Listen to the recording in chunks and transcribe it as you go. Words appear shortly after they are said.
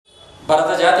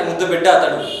భరతజాతి ముద్దు బిడ్డ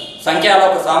అతడు. సంఖ్యలో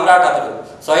ఒక సామ్రాట్ అతడు.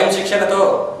 స్వయం శిక్షణతో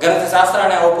గణిత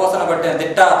శాస్త్రాన్ని అవపోసన పట్టిన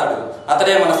దిట్ట అతడు.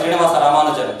 అతడే మన శ్రీనివాస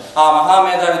రామానుజన్. ఆ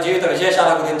మహామేధావి జీవిత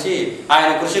విశేషాల గురించి,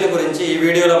 ఆయన కృషిని గురించి ఈ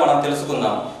వీడియోలో మనం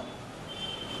తెలుసుకుందాం.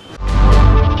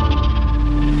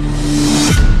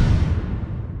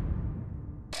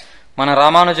 మన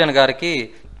రామానుజన్ గారికి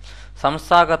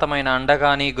సంస్థాగతమైన అండ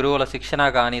కానీ గురువుల శిక్షణ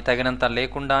కానీ తగినంత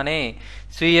లేకుండానే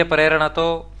స్వీయ ప్రేరణతో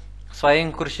స్వయం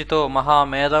కృషితో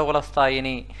మహామేధావుల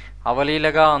స్థాయిని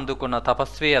అవలీలగా అందుకున్న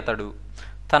తపస్వి అతడు.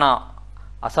 తన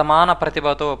అసమాన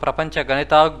ప్రతిభతో ప్రపంచ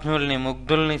గణితాజ్ఞుల్ని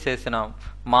ముగ్ధుల్ని చేసిన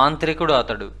మాంత్రికుడు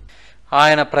అతడు.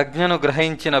 ఆయన ప్రజ్ఞను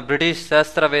గ్రహించిన బ్రిటిష్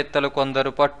శాస్త్రవేత్తలు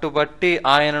కొందరు పట్టుబట్టి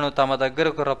ఆయనను తమ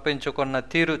దగ్గరకు రప్పించుకున్న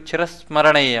తీరు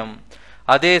చిరస్మరణీయం.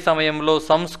 అదే సమయంలో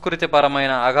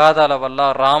సంస్కృతిపరమైన అగాధాల వల్ల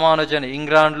రామానుజన్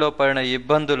ఇంగ్లాండ్లో పడిన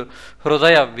ఇబ్బందులు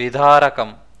హృదయ విదారకం.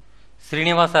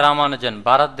 శ్రీనివాస రామానుజన్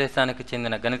భారతదేశానికి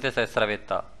చెందిన గణిత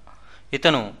శాస్త్రవేత్త.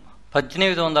 ఇతను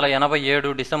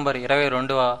 1887 డిసెంబర్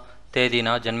 22వ తేదీన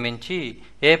జన్మించి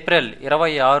ఏప్రిల్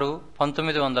 26,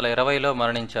 1920లో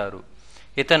మరణించారు.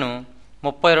 ఇతను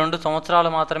 32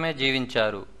 సంవత్సరాలు మాత్రమే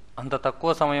జీవించారు. అంత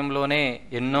తక్కువ సమయంలోనే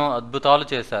ఎన్నో అద్భుతాలు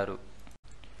చేశారు.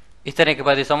 ఇతనికి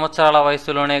 10 సంవత్సరాల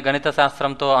వయసులోనే గణిత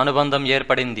శాస్త్రంతో అనుబంధం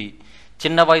ఏర్పడింది.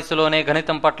 చిన్న వయసులోనే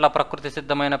గణితం పట్ల ప్రకృతి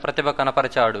సిద్ధమైన ప్రతిభ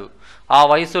కనపరిచాడు. ఆ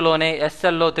వయసులోనే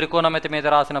ఎస్ఎల్లో త్రికోణమితి మీద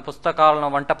రాసిన పుస్తకాలను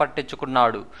వంట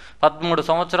పట్టించుకున్నాడు. 13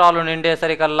 సంవత్సరాలు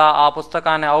నిండేసరికల్లా ఆ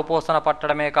పుస్తకాన్ని అవపోసన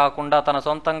పట్టడమే కాకుండా తన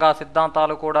సొంతంగా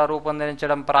సిద్ధాంతాలు కూడా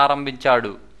రూపొందించడం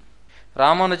ప్రారంభించాడు.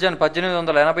 రామానుజన్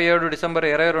 1887 డిసెంబర్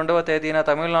 22వ తేదీన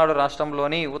తమిళనాడు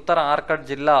రాష్ట్రంలోని ఉత్తర ఆర్కడ్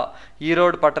జిల్లా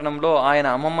ఈరోడ్ పట్టణంలో ఆయన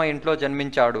అమ్మమ్మ ఇంట్లో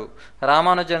జన్మించాడు.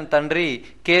 రామానుజన్ తండ్రి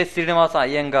కె. శ్రీనివాస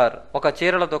అయ్యంగార్ ఒక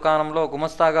చీరల దుకాణంలో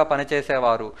గుమస్తాగా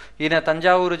పనిచేసేవారు. ఈయన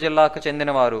తంజావూరు జిల్లాకు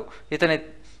చెందినవారు. ఇతని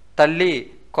తల్లి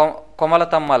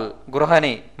కొమలతమ్మల్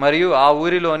గృహణి మరియు ఆ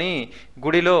ఊరిలోని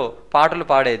గుడిలో పాటలు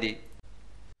పాడేది.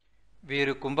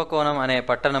 వీరు కుంభకోణం అనే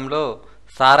పట్టణంలో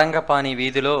సారంగపాణి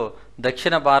వీధిలో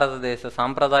దక్షిణ భారతదేశ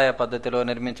సాంప్రదాయ పద్ధతిలో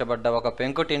నిర్మించబడ్డ ఒక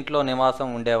పెంకుటింట్లో నివాసం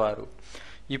ఉండేవారు.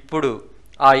 ఇప్పుడు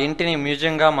ఆ ఇంటిని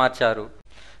మ్యూజియంగా మార్చారు.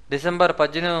 డిసెంబర్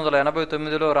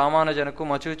 1889లో రామానుజన్కు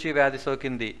మచూచి వ్యాధి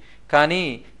సోకింది. కానీ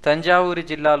తంజావూరి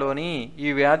జిల్లాలోని ఈ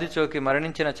వ్యాధి సోకి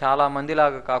మరణించిన చాలా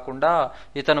మందిలాగా కాకుండా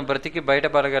ఇతను బ్రతికి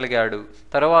బయటపడగలిగాడు.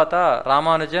 తరువాత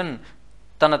రామానుజన్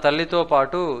తన తల్లితో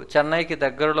పాటు చెన్నైకి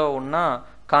దగ్గరలో ఉన్న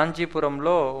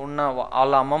కాంచీపురంలో ఉన్న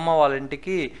వాళ్ళ అమ్మమ్మ వాళ్ళ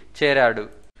ఇంటికి చేరాడు.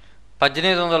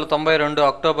 1892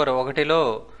 అక్టోబర్ 1లో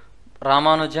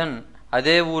రామానుజన్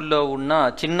అదే ఊళ్ళో ఉన్న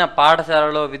చిన్న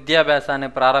పాఠశాలలో విద్యాభ్యాసాన్ని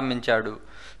ప్రారంభించాడు.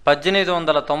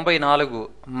 1894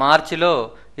 మార్చిలో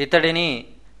ఇతడిని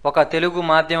ఒక తెలుగు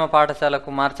మాధ్యమ పాఠశాలకు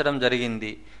మార్చడం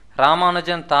జరిగింది.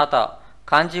 రామానుజన్ తాత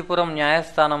కాంచీపురం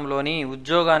న్యాయస్థానంలోని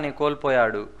ఉద్యోగాన్ని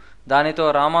కోల్పోయాడు. దానితో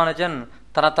రామానుజన్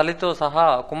తన తల్లితో సహా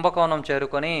కుంభకోణం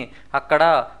చేరుకొని అక్కడ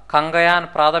కంగయాన్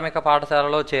ప్రాథమిక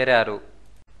పాఠశాలలో చేరారు.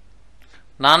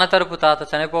 నాన్న తరపు తాత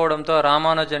చనిపోవడంతో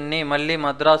రామానుజన్ని మళ్లీ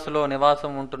మద్రాసులో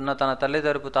నివాసం ఉంటున్న తన తల్లి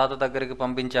తరపు తాత దగ్గరికి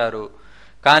పంపించారు.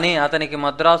 కానీ అతనికి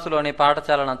మద్రాసులోని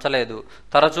పాఠశాల నచ్చలేదు.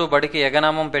 తరచూ బడికి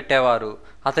ఎగనామం పెట్టేవారు.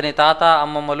 అతని తాత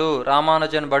అమ్మమ్మలు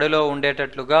రామానుజన్ బడిలో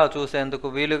ఉండేటట్లుగా చూసేందుకు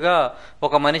వీలుగా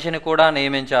ఒక మనిషిని కూడా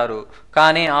నియమించారు.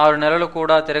 కానీ 6 నెలలు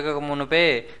కూడా తిరగక మునుపే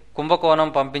కుంభకోణం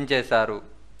పంపించేశారు.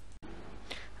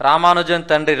 రామానుజన్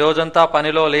తండ్రి రోజంతా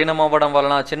పనిలో లీనమవ్వడం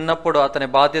వలన చిన్నప్పుడు అతని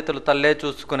బాధ్యతలు తల్లే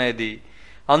చూసుకునేది.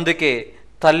 అందుకే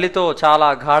తల్లితో చాలా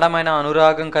గాఢమైన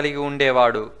అనురాగం కలిగి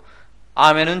ఉండేవాడు.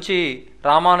 ఆమె నుంచి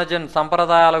రామానుజన్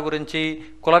సంప్రదాయాల గురించి,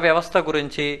 కుల వ్యవస్థ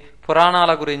గురించి,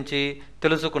 పురాణాల గురించి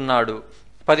తెలుసుకున్నాడు.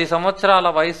 10 సంవత్సరాల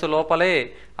వయసు లోపలే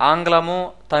ఆంగ్లము,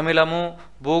 తమిళము,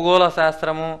 భూగోళ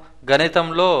శాస్త్రము,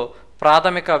 గణితంలో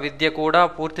ప్రాథమిక విద్య కూడా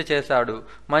పూర్తి చేశాడు.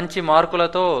 మంచి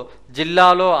మార్కులతో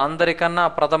జిల్లాలో అందరికన్నా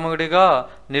ప్రథముడిగా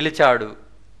నిలిచాడు.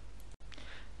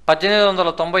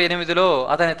 1898లో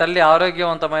అతని తల్లి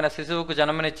ఆరోగ్యవంతమైన శిశువుకు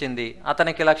జన్మనిచ్చింది.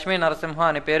 అతనికి లక్ష్మీ నరసింహ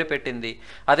అని పేరు పెట్టింది.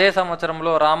 అదే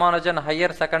సంవత్సరంలో రామానుజన్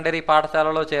హయ్యర్ సెకండరీ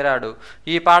పాఠశాలలో చేరాడు.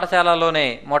 ఈ పాఠశాలలోనే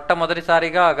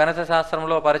మొట్టమొదటిసారిగా గణిత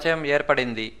శాస్త్రంలో పరిచయం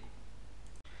ఏర్పడింది.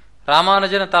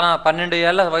 రామానుజన్ తన 12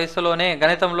 ఏళ్ల వయసులోనే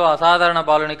గణితంలో అసాధారణ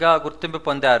బాలునిగా గుర్తింపు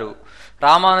పొందారు.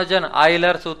 రామానుజన్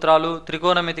ఆయిలర్ సూత్రాలు,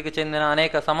 త్రికోణమితికి చెందిన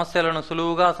అనేక సమస్యలను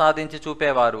సులువుగా సాధించి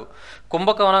చూపేవారు.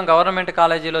 కుంభకోణం గవర్నమెంట్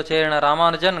కాలేజీలో చేరిన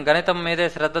రామానుజన్ గణితం మీదే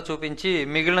శ్రద్ధ చూపించి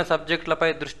మిగిలిన సబ్జెక్టులపై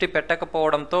దృష్టి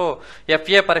పెట్టకపోవడంతో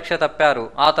FA పరీక్ష తప్పారు.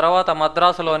 ఆ తర్వాత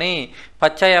మద్రాసులోని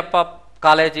పచ్చయ్యప్ప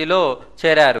కాలేజీలో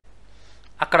చేరారు.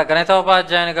 అక్కడ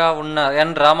గణితోపాధ్యాయునిగా ఉన్న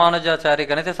ఎన్ రామానుజాచారి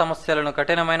గణిత సమస్యలను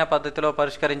కఠినమైన పద్ధతిలో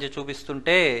పరిష్కరించి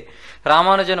చూపిస్తుంటే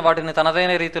రామానుజన్ వాటిని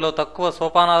తనదైన రీతిలో తక్కువ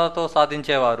సోపానాలతో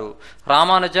సాధించేవారు.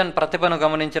 రామానుజన్ ప్రతిభను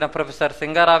గమనించిన ప్రొఫెసర్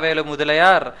సింగారావేలు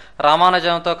ముదిలయార్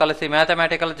రామానుజన్తో కలిసి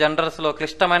మ్యాథమెటికల్ జనరల్స్లో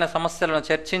క్లిష్టమైన సమస్యలను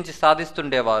చర్చించి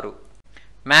సాధిస్తుండేవారు.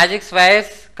 Magic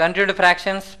squares, continued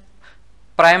fractions,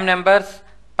 prime numbers,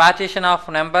 partition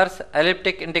of numbers,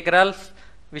 elliptic integrals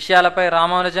విషయాలపై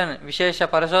రామానుజన్ విశేష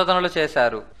పరిశోధనలు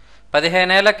చేశారు.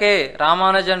 15 ఏళ్లకే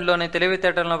రామానుజన్లోని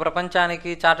తెలివితేటలను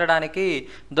ప్రపంచానికి చాటడానికి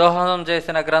దోహదం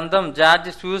చేసిన గ్రంథం జార్జ్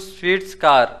స్వీట్స్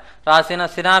కార్ రాసిన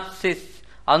సినాప్సిస్.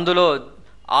 అందులో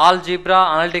ఆల్జీబ్రా,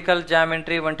 అనలిటికల్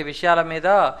జామెట్రీ వంటి విషయాల మీద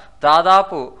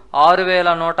దాదాపు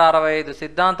 6165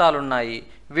 సిద్ధాంతాలున్నాయి.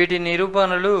 వీటి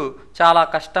నిరూపణలు చాలా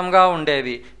కష్టంగా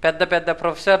ఉండేవి. పెద్ద పెద్ద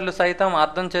ప్రొఫెసర్లు సైతం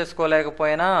అర్థం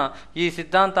చేసుకోలేకపోయినా ఈ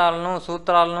సిద్ధాంతాలను,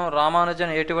 సూత్రాలను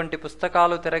రామానుజన్ ఎటువంటి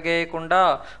పుస్తకాలు తిరగేయకుండా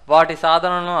వాటి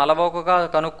సాధనను అలవోకగా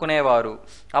కనుక్కునేవారు.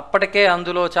 అప్పటికే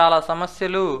అందులో చాలా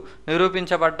సమస్యలు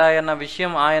నిరూపించబడ్డాయన్న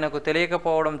విషయం ఆయనకు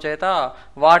తెలియకపోవడం చేత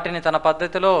వాటిని తన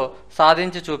పద్ధతిలో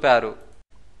సాధించి చూపారు.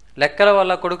 లెక్కల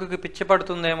వల్ల కొడుకుకి పిచ్చి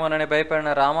పడుతుందేమోనని భయపడిన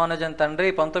రామానుజన్ తండ్రి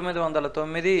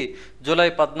 1909 జూలై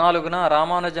 14న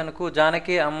రామానుజన్కు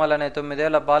జానకి అమ్మలనే 9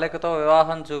 ఏళ్ల బాలికతో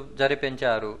వివాహం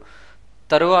జరిపించారు.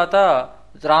 తరువాత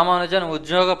రామానుజన్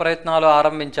ఉద్యోగ ప్రయత్నాలు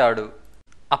ఆరంభించాడు.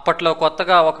 అప్పట్లో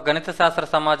కొత్తగా ఒక గణిత శాస్త్ర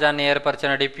సమాజాన్ని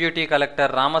ఏర్పరిచిన డిప్యూటీ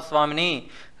కలెక్టర్ రామస్వామిని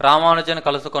రామానుజన్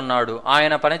కలుసుకున్నాడు.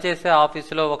 ఆయన పనిచేసే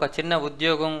ఆఫీసులో ఒక చిన్న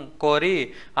ఉద్యోగం కోరి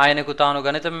ఆయనకు తాను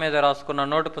గణితం మీద రాసుకున్న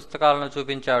నోటు పుస్తకాలను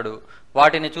చూపించాడు.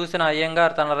 వాటిని చూసిన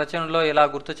అయ్యంగార్ తన రచనలో ఇలా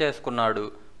గుర్తు చేసుకున్నాడు.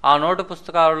 ఆ నోటు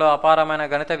పుస్తకాలలో అపారమైన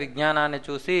గణిత విజ్ఞానాన్ని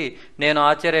చూసి నేను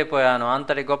ఆశ్చర్యపోయాను.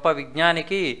 అంతటి గొప్ప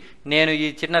విజ్ఞానికి నేను ఈ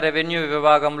చిన్న రెవెన్యూ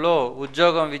విభాగంలో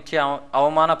ఉద్యోగం ఇచ్చి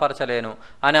అవమానపరచలేను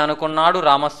అని అనుకున్నాడు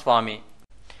రామస్వామి.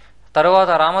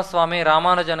 తరువాత రామస్వామి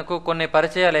రామానుజన్కు కొన్ని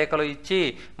పరిచయ లేఖలు ఇచ్చి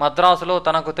మద్రాసులో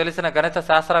తనకు తెలిసిన గణిత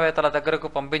శాస్త్రవేత్తల దగ్గరకు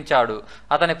పంపించాడు.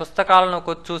 అతని పుస్తకాలను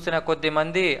చూసిన కొద్ది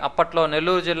మంది అప్పట్లో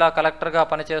నెల్లూరు జిల్లా కలెక్టర్గా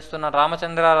పనిచేస్తున్న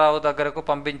రామచంద్రరావు దగ్గరకు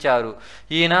పంపించారు.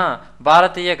 ఈయన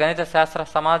భారతీయ గణిత శాస్త్ర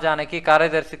సమాజానికి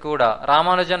కార్యదర్శి కూడా.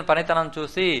 రామానుజన్ పనితనం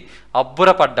చూసి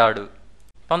అబ్బురపడ్డాడు.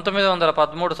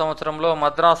 1913 సంవత్సరంలో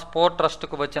మద్రాస్ పోర్ట్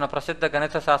ట్రస్టుకు వచ్చిన ప్రసిద్ధ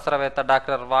గణిత శాస్త్రవేత్త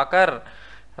డాక్టర్ వాకర్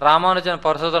రామానుజన్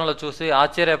పరిశోధనలు చూసి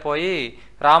ఆశ్చర్యపోయి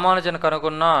రామానుజన్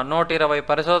కనుగొన్న 120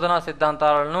 పరిశోధనా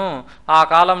సిద్ధాంతాలను ఆ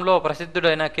కాలంలో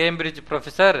ప్రసిద్ధుడైన కేంబ్రిడ్జ్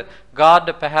ప్రొఫెసర్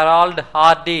గార్డ్ హెరాల్డ్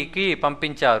హార్డీకి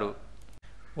పంపించారు.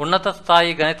 ఉన్నత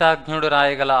స్థాయి గణితజ్ఞుడు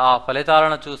రాయగల ఆ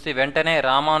ఫలితాలను చూసి వెంటనే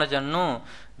రామానుజన్ను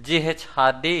జిహెచ్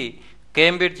హార్డీ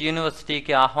కేంబ్రిడ్జ్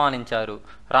యూనివర్సిటీకి ఆహ్వానించారు.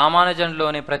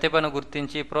 రామానుజన్లోని ప్రతిభను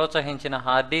గుర్తించి ప్రోత్సహించిన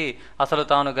హార్డీ అసలు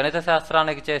తాను గణిత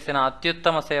శాస్త్రానికి చేసిన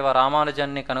అత్యుత్తమ సేవ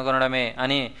రామానుజన్ని కనుగొనడమే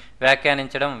అని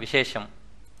వ్యాఖ్యానించడం విశేషం.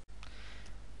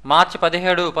 మార్చి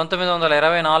 17,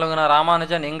 1924న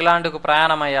రామానుజన్ ఇంగ్లాండుకు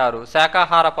ప్రయాణమయ్యారు.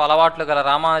 శాకాహారపు అలవాట్లు గల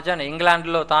రామానుజన్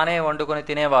ఇంగ్లాండ్లో తానే వండుకొని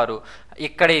తినేవారు.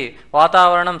 ఇక్కడి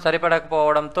వాతావరణం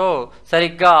సరిపడకపోవడంతో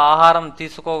సరిగ్గా ఆహారం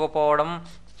తీసుకోకపోవడం,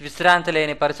 విశ్రాంతి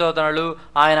లేని పరిశోధనలు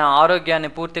ఆయన ఆరోగ్యాన్ని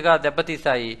పూర్తిగా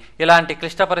దెబ్బతీశాయి. ఇలాంటి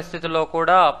క్లిష్ట పరిస్థితుల్లో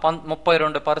కూడా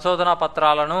 32 పరిశోధనా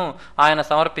పత్రాలను ఆయన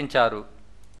సమర్పించారు.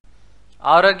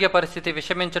 ఆరోగ్య పరిస్థితి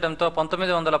విషమించడంతో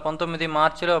 1919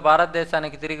 మార్చిలో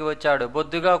భారతదేశానికి తిరిగి వచ్చాడు.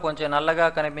 బొద్దుగా కొంచెం నల్లగా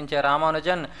కనిపించే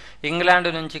రామానుజన్ ఇంగ్లాండ్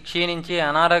నుంచి క్షీణించి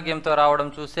అనారోగ్యంతో రావడం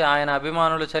చూసి ఆయన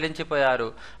అభిమానులు చలించిపోయారు.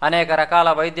 అనేక రకాల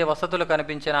వైద్య వసతులు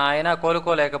కనిపించిన ఆయన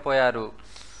కోలుకోలేకపోయారు.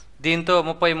 దీంతో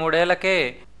 33 ఏళ్లకే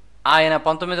ఆయన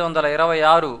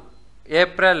 1926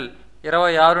 ఏప్రిల్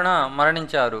 26న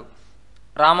మరణించారు.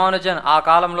 రామానుజన్ ఆ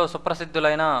కాలంలో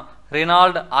సుప్రసిద్ధులైన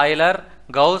రినాల్డ్ ఆయిలర్,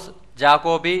 గౌస్,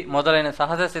 జాకోబీ మొదలైన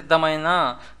సహజ సిద్ధమైన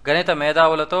గణిత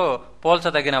మేధావులతో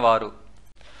పోల్చదగినవారు.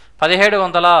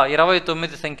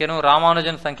 1729 సంఖ్యను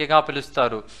రామానుజన్ సంఖ్యగా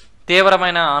పిలుస్తారు.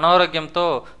 తీవ్రమైన అనారోగ్యంతో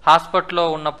హాస్పిటల్లో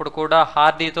ఉన్నప్పుడు కూడా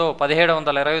హార్డీతో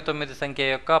 1729 సంఖ్య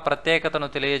యొక్క ప్రత్యేకతను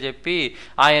తెలియజెప్పి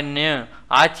ఆయన్ని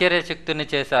ఆశ్చర్యచకితుని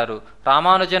చేశారు.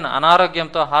 రామానుజన్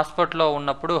అనారోగ్యంతో హాస్పిటల్లో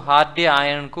ఉన్నప్పుడు హార్డీ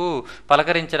ఆయనకు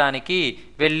పలకరించడానికి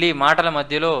వెళ్లి మాటల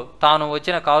మధ్యలో తాను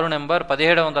వచ్చిన కారు నెంబర్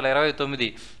 1729,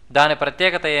 దాని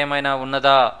ప్రత్యేకత ఏమైనా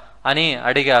ఉన్నదా అని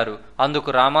అడిగారు. అందుకు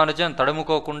రామానుజన్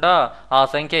తడుముకోకుండా ఆ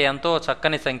సంఖ్య ఎంతో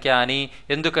చక్కని సంఖ్య అని,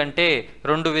 ఎందుకంటే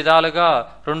 2 విధాలుగా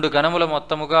 2 గణముల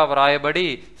మొత్తముగా వ్రాయబడి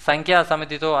సంఖ్యా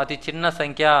సమితితో అతి చిన్న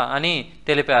సంఖ్య అని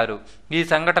తెలిపారు. ఈ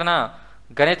సంఘటన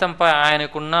గణితంపై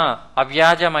ఆయనకున్న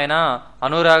అవ్యాజమైన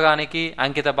అనురాగానికి,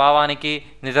 అంకిత భావానికి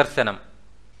నిదర్శనం.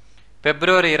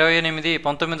 ఫిబ్రవరి 28,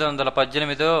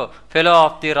 1918 fellow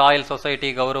of the royal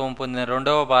society గౌరవం పొందిన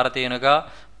 2వ భారతీయునిగా,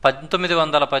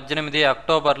 1918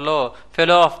 అక్టోబర్లో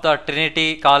fellow of the Trinity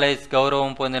college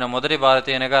గౌరవం పొందిన మొదటి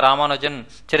భారతీయునిగా రామానుజన్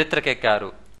చరిత్రకెక్కారు.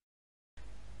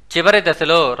 చివరి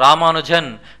దశలో రామానుజన్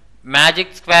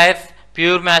మ్యాజిక్ స్క్వేర్స్,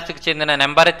 ప్యూర్ మ్యాథ్స్కి చెందిన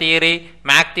number theory,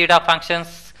 Mac theta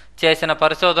functions చేసిన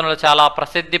పరిశోధనలు చాలా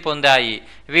ప్రసిద్ధి పొందాయి.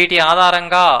 వీటి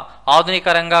ఆధారంగా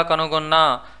ఆధునికరంగా కనుగొన్న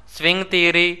స్వింగ్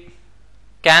థియరీ,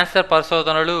 క్యాన్సర్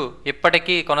పరిశోధనలు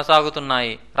ఇప్పటికీ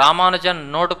కొనసాగుతున్నాయి. రామానుజన్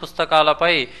నోటు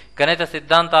పుస్తకాలపై, గణిత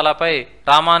సిద్ధాంతాలపై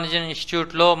రామానుజన్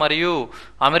ఇన్స్టిట్యూట్లో మరియు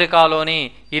అమెరికాలోని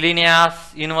ఇలినియాస్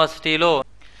యూనివర్సిటీలో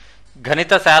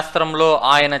గణిత శాస్త్రంలో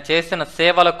ఆయన చేసిన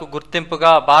సేవలకు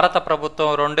గుర్తింపుగా భారత ప్రభుత్వం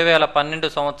 2012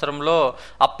 సంవత్సరంలో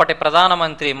అప్పటి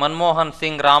ప్రధానమంత్రి మన్మోహన్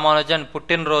సింగ్ రామానుజన్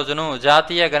పుట్టినరోజును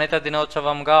జాతీయ గణిత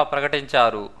దినోత్సవంగా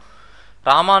ప్రకటించారు.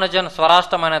 రామానుజన్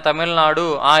స్వరాష్ట్రమైన తమిళనాడు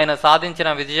ఆయన సాధించిన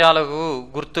విజయాలకు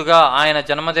గుర్తుగా ఆయన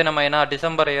జన్మదినమైన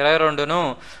డిసెంబర్ 22ను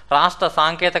రాష్ట్ర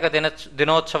సాంకేతిక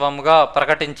దినోత్సవంగా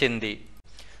ప్రకటించింది.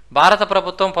 భారత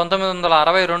ప్రభుత్వం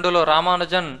 1962లో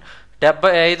రామానుజన్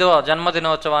 75వ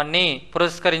జన్మదినోత్సవాన్ని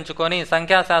పురస్కరించుకొని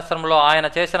సంఖ్యాశాస్త్రంలో ఆయన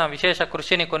చేసిన విశేష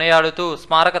కృషిని కొనియాడుతూ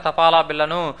స్మారక తపాలా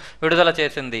బిళ్లను విడుదల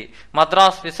చేసింది.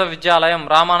 మద్రాస్ విశ్వవిద్యాలయం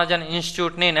రామానుజన్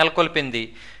ఇన్స్టిట్యూట్ని నెలకొల్పింది.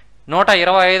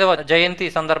 125వ జయంతి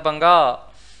సందర్భంగా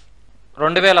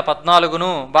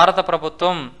 2014ను భారత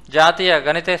ప్రభుత్వం జాతీయ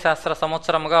గణిత శాస్త్ర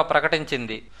సంవత్సరంగా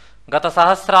ప్రకటించింది. గత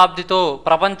సహస్రాబ్దితో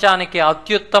ప్రపంచానికి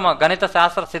అత్యుత్తమ గణిత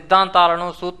శాస్త్ర సిద్ధాంతాలను,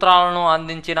 సూత్రాలను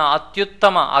అందించిన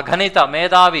అత్యుత్తమ అగణిత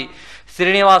మేధావి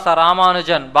శ్రీనివాస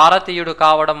రామానుజన్ భారతీయుడు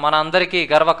కావడం మన అందరికీ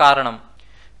గర్వకారణం.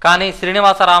 కానీ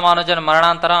శ్రీనివాస రామానుజన్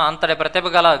మరణాంతరం అంతటి ప్రతిభ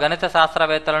గల గణిత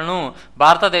శాస్త్రవేత్తలను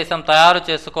భారతదేశం తయారు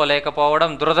చేసుకోలేకపోవడం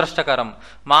దురదృష్టకరం.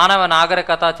 మానవ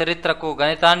నాగరికత చరిత్రకు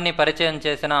గణితాన్ని పరిచయం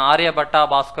చేసిన ఆర్యభట్ట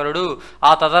భాస్కరుడు,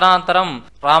 ఆ తదనంతరం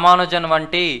రామానుజన్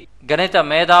వంటి గణిత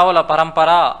మేధావుల పరంపర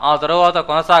ఆ తరువాత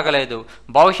కొనసాగలేదు.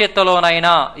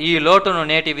 భవిష్యత్తులోనైనా ఈ లోటును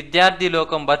నేటి విద్యార్థి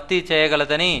లోకం భర్తీ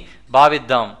చేయగలదని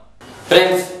భావిద్దాం.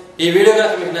 ఫ్రెండ్స్, ఈ వీడియో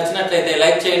కనుక మీకు నచ్చినట్లయితే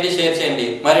లైక్ చేయండి, షేర్ చేయండి.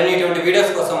 మరిన్ని ఇటువంటి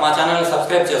వీడియోస్ కోసం మా ఛానల్ని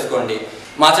సబ్స్క్రైబ్ చేసుకోండి.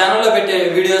 మా ఛానల్లో పెట్టే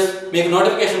వీడియోస్ మీకు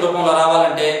నోటిఫికేషన్ రూపంలో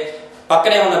రావాలంటే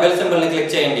పక్కనే ఉన్న బెల్ సింబల్ని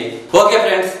క్లిక్ చేయండి. ఓకే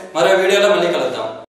ఫ్రెండ్స్, మరో వీడియోలో మళ్ళీ కలుద్దాం.